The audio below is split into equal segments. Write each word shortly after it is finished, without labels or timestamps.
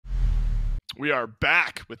We are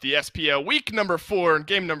back with the SPL week number 4 and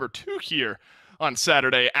game number 2 here on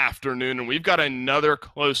Saturday afternoon, and we've got another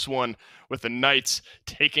close one with the Knights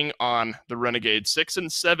taking on the Renegades, 6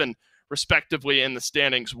 and 7 respectively in the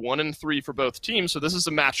standings, 1 and 3 for both teams. So this is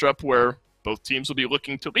a matchup where both teams will be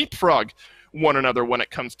looking to leapfrog one another when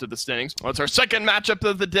it comes to the standings. Well, it's our second matchup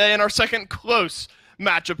of the day and our second close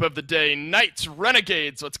matchup of the day, Knights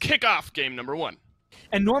Renegades. Let's kick off game number 1.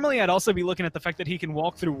 And normally I'd also be looking at the fact that he can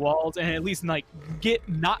walk through walls and at least like get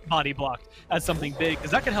not body blocked as something big,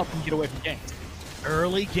 because that can help him get away from ganks.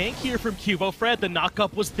 Early gank here from Cuvo Fred. The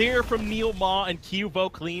knockup was there from Neil Ma, and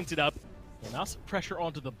Cuvo cleans it up. Well, now some pressure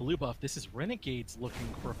onto the blue buff. This is Renegades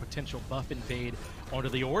looking for a potential buff invade onto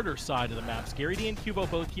the order side of the map. Scary D and Cuvo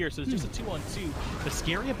both here, so it's just a 2-on-2. The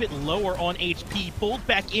Scary a bit lower on HP, pulled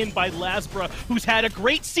back in by Lasbra, who's had a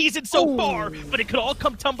great season so far, but it could all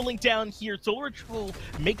come tumbling down here. Solar Troll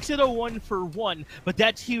makes it a 1-for-1, but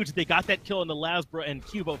that's huge. They got that kill on the Lasbra, and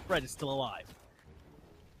Cuvo Fred is still alive.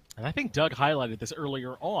 And I think Doug highlighted this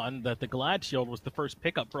earlier on, that the Glad Shield was the first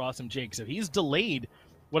pickup for Awesome Jake, so he's delayed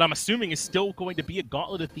what I'm assuming is still going to be a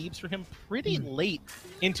Gauntlet of Thieves for him pretty late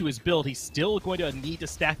into his build. He's still going to need to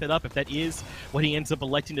stack that up if that is what he ends up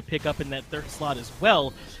electing to pick up in that third slot as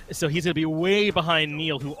well. So he's going to be way behind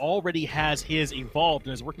Neil, who already has his evolved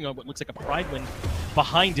and is working on what looks like a Pride Wind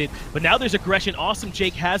behind it. But now there's aggression. Awesome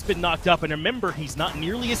Jake has been knocked up, and remember, he's not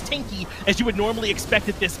nearly as tanky as you would normally expect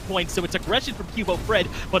at this point. So it's aggression from Cuvo Fred,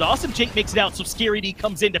 but Awesome Jake makes it out, so Scary D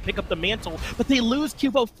comes in to pick up the mantle. But they lose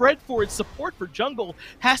Cuvo Fred for its support for jungle.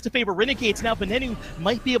 Has to favor Renegades. Now Venenu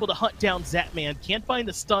might be able to hunt down Zapman. Can't find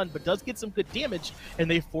the stun, but does get some good damage, and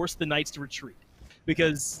they force the Knights to retreat.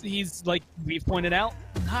 Because he's, like we've pointed out,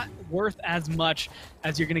 not worth as much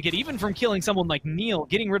as you're going to get. Even from killing someone like Neil,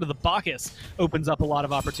 getting rid of the Bacchus opens up a lot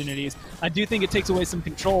of opportunities. I do think it takes away some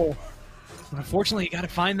control. But unfortunately, you got to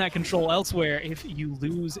find that control elsewhere if you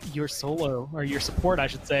lose your solo, or your support, I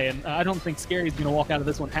should say. And I don't think Scary's going to walk out of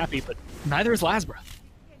this one happy, but neither is Lasbra.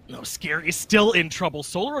 No, Scary is still in trouble.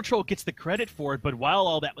 Solar Troll gets the credit for it, but while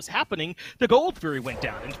all that was happening, the Gold Fury went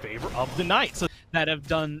down in favor of the Knights. So that have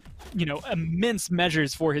done, you know, immense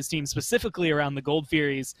measures for his team, specifically around the Gold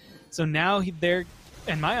Furies. So now they're,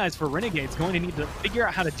 in my eyes, for Renegades, going to need to figure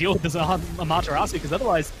out how to deal with this Amaterasu, because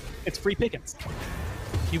otherwise it's free pickings.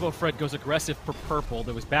 Cuvo Fred goes aggressive for purple.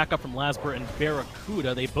 There was backup from Lasbra and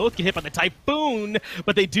Barraccudda. They both get hit by the Typhoon,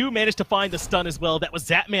 but they do manage to find the stun as well. That was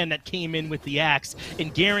Zapman that came in with the axe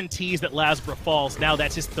and guarantees that Lasbra falls. Now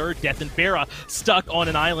that's his third death, and Barra stuck on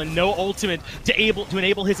an island. No ultimate to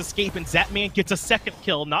enable his escape, and Zapman gets a second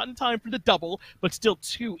kill. Not in time for the double, but still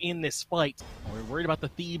 2 in this fight. We were worried about the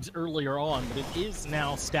Thieves earlier on, but it is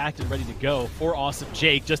now stacked and ready to go for Awesome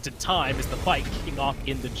Jake, just in time as the fight kicking off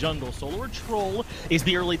in the jungle. Solar Troll is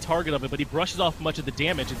the early target of it, but he brushes off much of the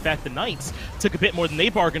damage. In fact, the Knights took a bit more than they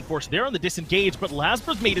bargained for, so they're on the disengage, but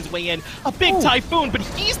Lasbra's made his way in. A big Typhoon, but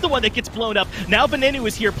he's the one that gets blown up. Now Venenu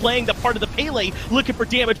is here playing the part of the Pele, looking for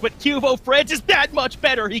damage, but Cuvo Fred's is that much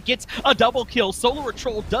better. He gets a double kill. Solar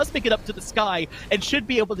Troll does make it up to the sky and should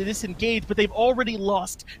be able to disengage, but they've already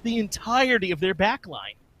lost the entirety of their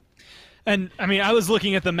backline. And, I mean, I was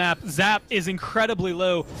looking at the map. Zap is incredibly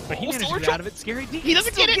low, but he managed to get out of it. Scary D, he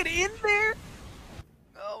doesn't get in there.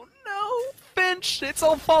 Finch, it's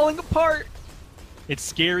all falling apart. It's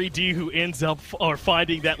Scary D who ends up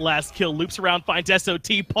finding that last kill, loops around, finds SOT.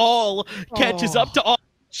 Paul catches up to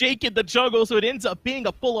Jake in the jungle, so it ends up being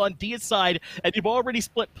a full-on deicide, and you've already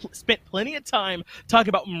spent plenty of time talking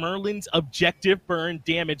about Merlin's objective burn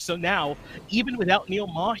damage. So now, even without Neil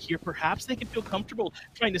Ma here, perhaps they can feel comfortable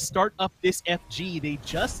trying to start up this FG. They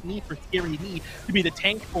just need for Scary D to be the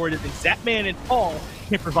tank for it, and Zapman and Paul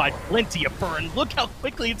can provide plenty of burn. Look how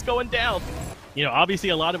quickly it's going down. You know, obviously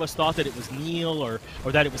a lot of us thought that it was Neil or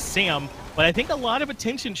that it was Sam, but I think a lot of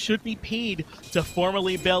attention should be paid to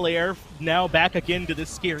formerly Belair, now back again to this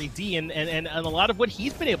Scary D, and a lot of what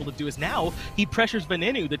he's been able to do is now he pressures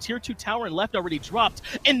Venenu. The tier 2 tower and left already dropped,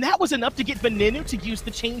 and that was enough to get Venenu to use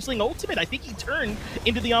the Changeling ultimate. I think he turned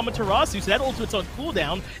into the Amaterasu, so that ultimate's on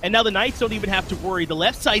cooldown, and now the Knights don't even have to worry. The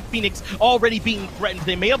left side Phoenix already being threatened.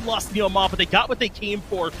 They may have lost Neil Ma, but they got what they came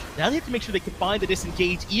for. Now they have to make sure they can find the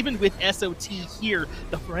disengage, even with SOT here.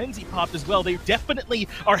 The Frenzy popped as well. They definitely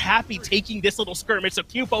are happy taking this little skirmish. So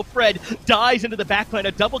Cuvo Fred dies into the backline.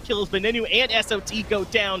 A double kill as Venenu and SOT go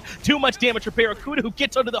down. Too much damage for Barraccudda, who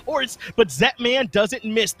gets onto the horse, but Zapman doesn't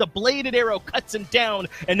miss. The bladed arrow cuts him down,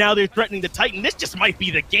 and now they're threatening the Titan. This just might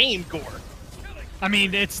be the game, Gore. I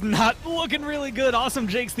mean, it's not looking really good. Awesome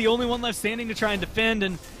Jake's the only one left standing to try and defend,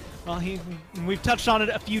 and well, we've touched on it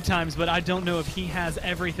a few times, but I don't know if he has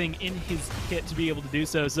everything in his kit to be able to do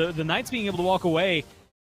so. So the Knights being able to walk away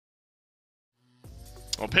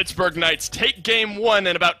Well, Pittsburgh Knights take game 1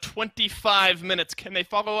 in about 25 minutes. Can they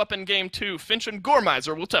follow up in game 2? Finch and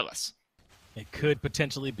Gormizer will tell us. It could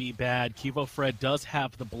potentially be bad. Cuvo Fred does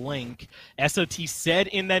have the blink. SOT said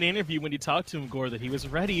in that interview when you talked to him, Gore, that he was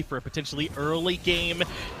ready for a potentially early game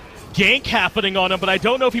gank happening on him, but I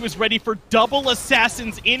don't know if he was ready for double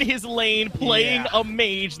assassins in his lane playing a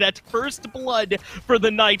mage. That first blood for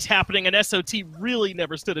the Knights happening, and SOT really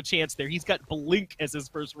never stood a chance there. He's got blink as his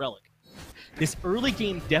first relic. This early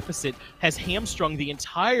game deficit has hamstrung the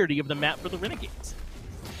entirety of the map for the Renegades.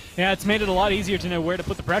 Yeah, it's made it a lot easier to know where to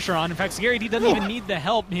put the pressure on. In fact, Scary D doesn't even need the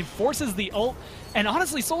help. He forces the ult. And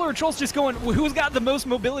honestly, Solar Troll's just going, who's got the most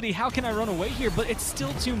mobility? How can I run away here? But it's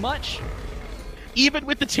still too much. Even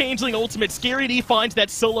with the Changeling ultimate, Scary D finds that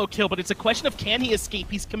solo kill, but it's a question of can he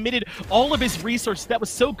escape? He's committed all of his resources. That was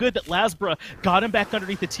so good that Lasbra got him back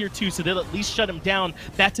underneath the tier 2, so they'll at least shut him down.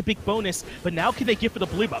 That's a big bonus, but now can they get for the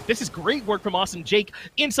blue buff? This is great work from Awesome Jake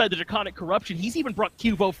inside the Draconic Corruption. He's even brought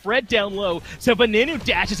Cuvo Fred down low, so Venenu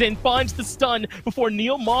dashes in, finds the stun before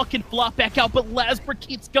Neil Maw can flop back out, but Lasbra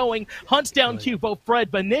keeps going, hunts down Cuvo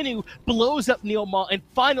Fred. Venenu blows up Neil Maw, and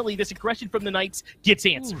finally this aggression from the Knights gets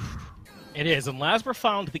answered. It is, and Lasbra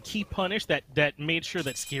found the key punish that made sure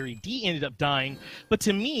that Scary D ended up dying. But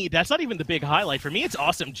to me, that's not even the big highlight. For me, it's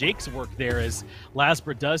Awesome Jake's work there as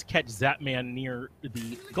Lasbra does catch Zapman near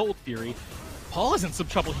the Gold Fury. Paul is in some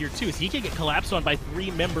trouble here too, as he can get collapsed on by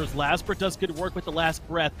 3 members. Lasbra does good work with the last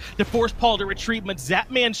breath to force Paul to retreat, but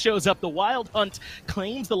Zapman shows up. The Wild Hunt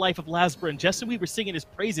claims the life of Lasbra, and just as we were singing his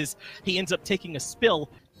praises, he ends up taking a spill.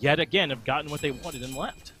 Yet again, have gotten what they wanted and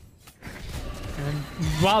left. And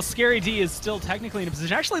while Scary D is still technically in a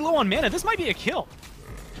position, actually low on mana, this might be a kill.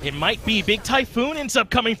 It might be. Big Typhoon ends up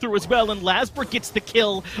coming through as well, and Lasbra gets the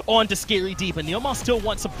kill onto Scary D, but Neilma still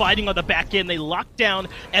wants some fighting on the back end. They lock down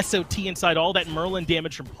SOT inside all that Merlin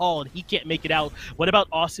damage from Paul, and he can't make it out. What about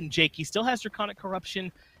Awesome Jake? He still has Draconic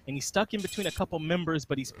Corruption, and he's stuck in between a couple members,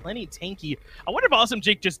 but he's plenty tanky. I wonder if Awesome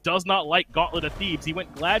Jake just does not like Gauntlet of Thieves. He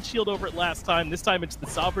went Glad Shield over it last time. This time it's the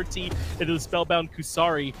Sovereignty into the Spellbound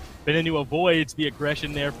Kusari. Venenu avoids the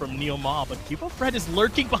aggression there from Neil Maw, but Cuvo Fred is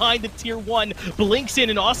lurking behind the tier 1, blinks in,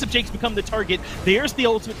 and Awesome Jake's become the target. There's the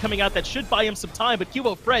ultimate coming out that should buy him some time, but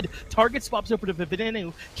Cuvo Fred target swaps over to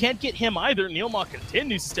Venenu. Can't get him either. Neil Maw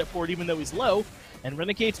continues to step forward even though he's low, and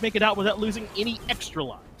Renegades make it out without losing any extra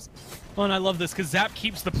lives. Well, and I love this because Zap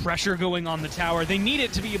keeps the pressure going on the tower. They need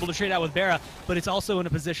it to be able to trade out with Barra, but it's also in a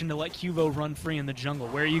position to let Cuvo run free in the jungle.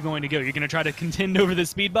 Where are you going to go? You're going to try to contend over the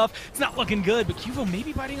speed buff? It's not looking good, but Cuvo may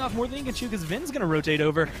be biting off more than he can chew because Vin's going to rotate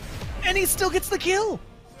over, and he still gets the kill.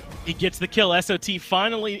 He gets the kill. SOT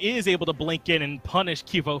finally is able to blink in and punish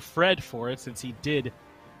Cuvo Fred for it, since he did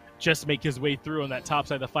just make his way through on that top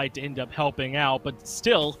side of the fight to end up helping out. But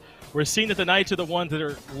still, we're seeing that the Knights are the ones that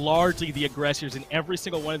are largely the aggressors in every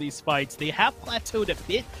single one of these fights. They have plateaued a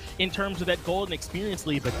bit in terms of that golden experience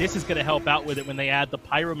lead, but this is going to help out with it when they add the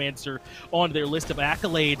Pyromancer onto their list of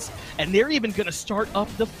accolades. And they're even going to start up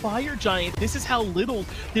the Fire Giant. This is how little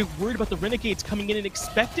they're worried about the Renegades coming in and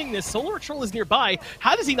expecting this. Solar Troll is nearby.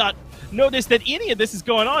 How does he not notice that any of this is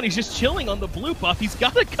going on? He's just chilling on the blue buff. He's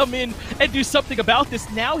got to come in and do something about this.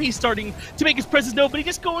 Now he's starting to make his presence known, but he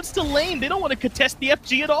just goes to lane. They don't want to contest the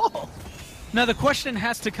FG at all. Now the question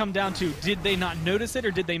has to come down to, did they not notice it,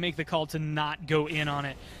 or did they make the call to not go in on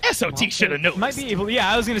it? SOT should have noticed. Might be able.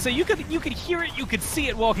 Yeah, I was gonna say you could hear it, you could see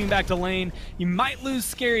it walking back to lane. You might lose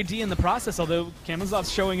Scary D in the process, although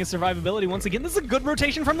Kamazov's showing his survivability once again. This is a good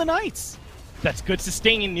rotation from the Knights. That's good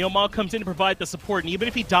sustaining. Neil Maw comes in to provide the support, and even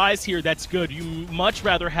if he dies here, that's good. You much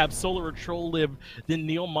rather have Solar or Troll live than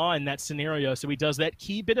Neil Maw in that scenario. So he does that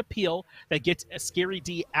key bit of peel that gets a Scary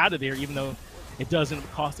D out of there, even though it does end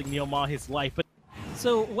up costing Neil Maw his life. But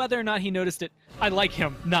so whether or not he noticed it, I like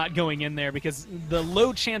him not going in there because the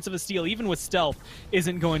low chance of a steal, even with stealth,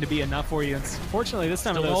 isn't going to be enough for you. And fortunately, this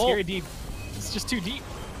time, though, Scary D is just too deep.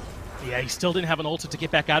 Yeah, he still didn't have an ult to get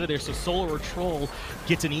back out of there, so Solar or Troll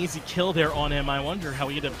gets an easy kill there on him. I wonder how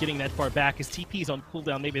he ended up getting that far back. His TP's on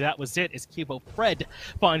cooldown. Maybe that was it, as Cuvo Fred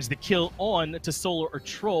finds the kill on to Solar or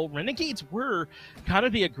Troll. Renegades were kind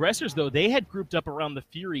of the aggressors, though. They had grouped up around the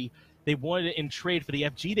Fury. They wanted it in trade for the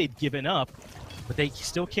FG they'd given up, but they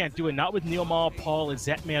still can't do it. Not with Neil Maw, Paul, and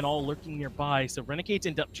Zapman all lurking nearby. So Renegades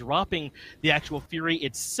end up dropping the actual Fury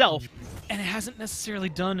itself. And it hasn't necessarily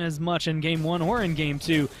done as much in Game 1 or in Game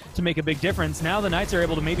 2 to make a big difference. Now the Knights are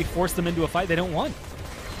able to maybe force them into a fight they don't want.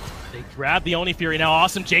 They grab the Oni Fury now.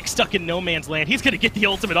 Awesome Jake stuck in no man's land. He's going to get the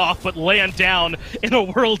ultimate off, but land down in a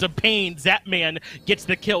world of pain. Zapman gets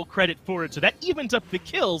the kill credit for it. So that evens up the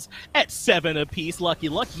kills at 7 apiece. Lucky.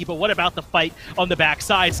 But what about the fight on the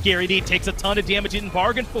backside? Scary D takes a ton of damage in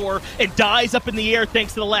bargain for and dies up in the air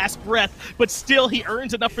thanks to the last breath. But still, he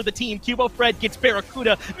earns enough for the team. Cubo Fred gets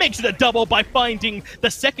Barraccudda, makes it a double by finding the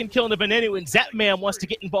second kill in the Venenu. And Zapman wants to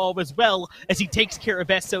get involved as well as he takes care of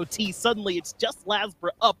SOT. Suddenly, it's just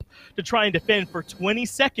Lasbra up to try and defend for 20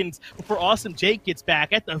 seconds before Awesome Jake gets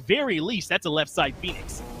back. At the very least, that's a left side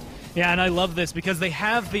Phoenix. Yeah, and I love this because they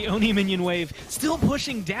have the Oni minion wave still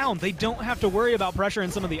pushing down. They don't have to worry about pressure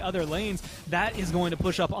in some of the other lanes. That is going to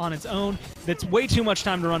push up on its own. That's way too much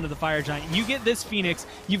time to run to the Fire Giant. You get this Phoenix,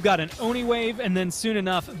 you've got an Oni wave, and then soon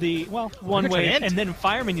enough, one wave, and then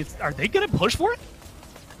Fire Minions. Are they going to push for it?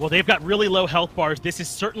 Well, they've got really low health bars. This is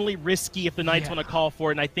certainly risky if the Knights want to call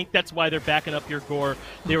for it, and I think that's why they're backing up your Gore.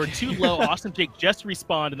 They were too low. Awesome Jake just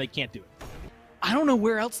respawned, and they can't do it. I don't know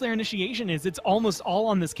where else their initiation is. It's almost all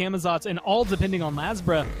on this Camazotz and all depending on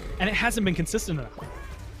Lasbra, and it hasn't been consistent enough.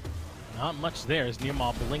 Not much there as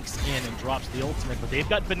Nearmop blinks in and drops the ultimate, but they've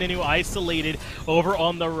got Venenu isolated over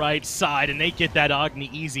on the right side, and they get that Agni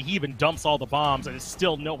easy. He even dumps all the bombs, and it's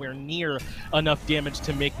still nowhere near enough damage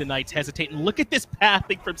to make the Knights hesitate. And look at this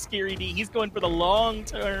pathing from Scary D. He's going for the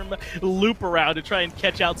long-term loop around to try and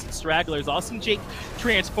catch out some stragglers. Awesome Jake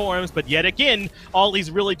transforms, but yet again, all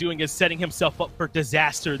he's really doing is setting himself up for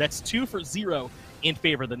disaster. That's 2 for 0 in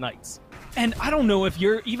favor of the Knights. And I don't know if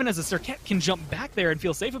you're, even as a Circuit, can jump back there and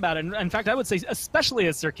feel safe about it. In fact, I would say, especially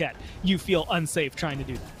as Circuit, you feel unsafe trying to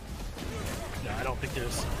do that. No, I don't think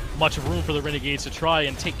there's much room for the Renegades to try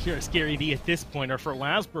and take care of Scary D at this point, or for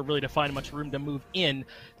Lasbra really to find much room to move in.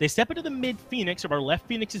 They step into the mid Phoenix, or our left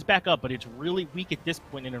Phoenix is back up, but it's really weak at this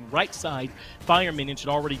point, and on right side, Fire Minion should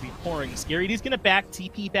already be pouring. Scary D's going to back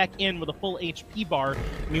TP back in with a full HP bar.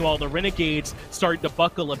 Meanwhile, the Renegades starting to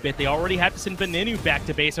buckle a bit. They already have to send Venenu back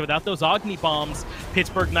to base, and without those Agni bombs,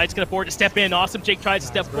 Pittsburgh Knights can afford to step in. Awesome Jake tries to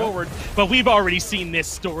step forward, but we've already seen this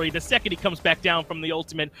story. The second he comes back down from the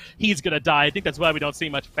ultimate, he's going to die. I think that's why we don't see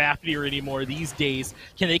much Fafnir anymore these days.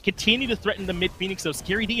 Can they continue to threaten the mid Phoenix? So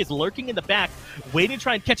Scary D is lurking in the back, waiting to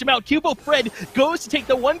try and catch him out. Cubo Fred goes to take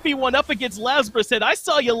the 1v1 up against Lasbra, said, I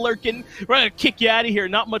saw you lurking. We're going to kick you out of here.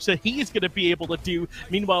 Not much that he's going to be able to do.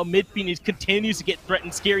 Meanwhile, mid Phoenix continues to get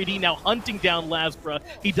threatened. Scary D now hunting down Lasbra.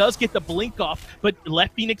 He does get the blink off, but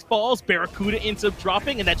left Phoenix falls. Barraccudda ends up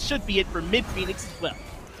dropping, and that should be it for mid Phoenix as well.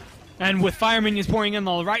 And with Fire Minions pouring in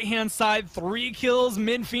on the right-hand side, 3 kills,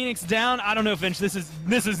 mid-Phoenix down. I don't know, Finch, this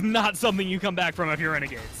is not something you come back from if you're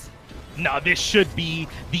Renegades. No, this should be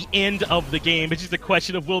the end of the game. It's just a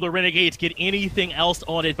question of will the Renegades get anything else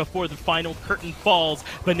on it before the final curtain falls.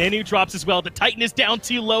 Venenu drops as well. The Titan is down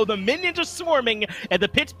too low. The minions are swarming, and the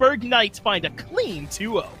Pittsburgh Knights find a clean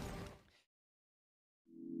 2-0.